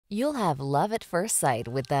You'll have love at first sight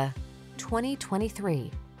with the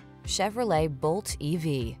 2023 Chevrolet Bolt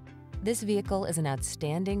EV. This vehicle is an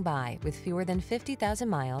outstanding buy with fewer than 50,000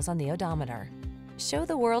 miles on the odometer. Show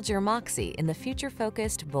the world your moxie in the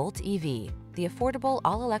future-focused Bolt EV, the affordable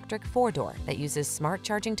all-electric four-door that uses smart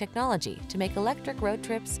charging technology to make electric road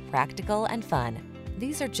trips practical and fun.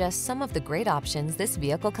 These are just some of the great options this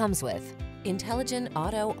vehicle comes with: intelligent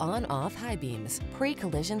auto on-off high beams,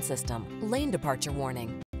 pre-collision system, lane departure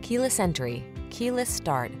warning, keyless entry, keyless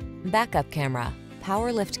start, backup camera,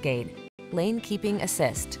 power liftgate, lane keeping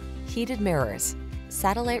assist, heated mirrors,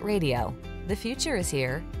 satellite radio. The future is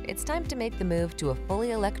here. It's time to make the move to a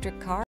fully electric car.